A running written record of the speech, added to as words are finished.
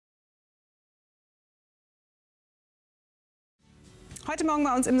Heute Morgen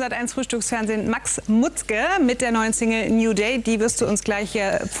bei uns im Sat.1 Frühstücksfernsehen Max Mutzke mit der neuen Single New Day. Die wirst du uns gleich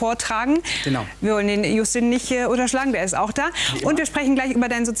vortragen. Genau. Wir wollen den Justin nicht unterschlagen, der ist auch da. Und wir sprechen gleich über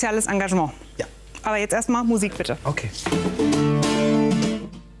dein soziales Engagement. Ja. Aber jetzt erstmal Musik bitte. Okay.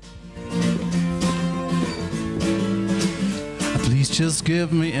 Please just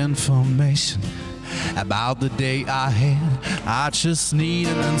give me information about the day I had. I just need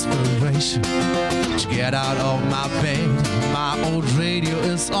an inspiration to get out of my bed. My old radio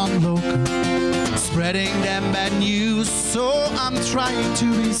is on local, spreading them bad news. So I'm trying to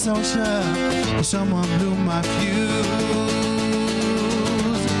be social, but someone blew my fuse.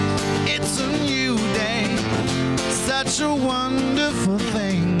 It's a new day, such a wonderful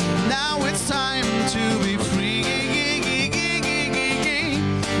thing. Now it's time to be free.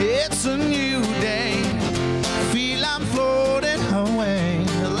 It's a new day, feel I'm floating away,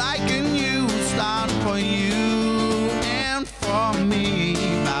 like a new start for you and for me.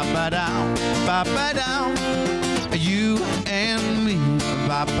 Ba-ba-down, ba-ba-down, you and me.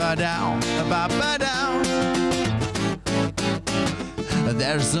 Ba-ba-down, ba-ba-down.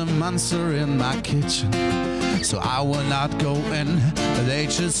 There's a monster in my kitchen, so I will not go in. They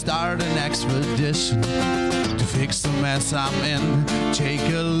just start an expedition to fix the mess I'm in. Take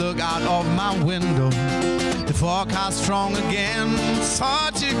a look out of my window, the forecast strong again. It's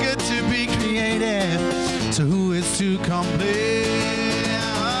far too good to be creative, so who is to complain?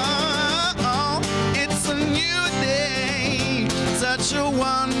 Oh, it's a new day, such a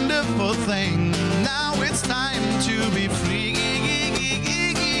wonderful thing. Now it's time to be free.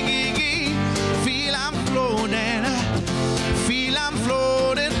 Feel I'm floating, feel I'm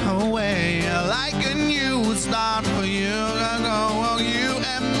floating away, like a new start for you. You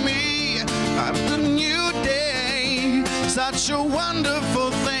and me, a new day, such a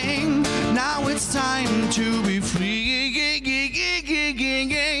wonderful thing. Now it's time to be free.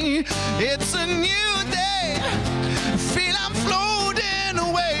 It's a new day, feel I'm floating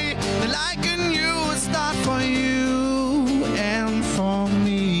away, like a new start for you and for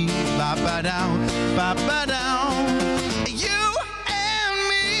me. Ba-ba-down, ba-ba-down.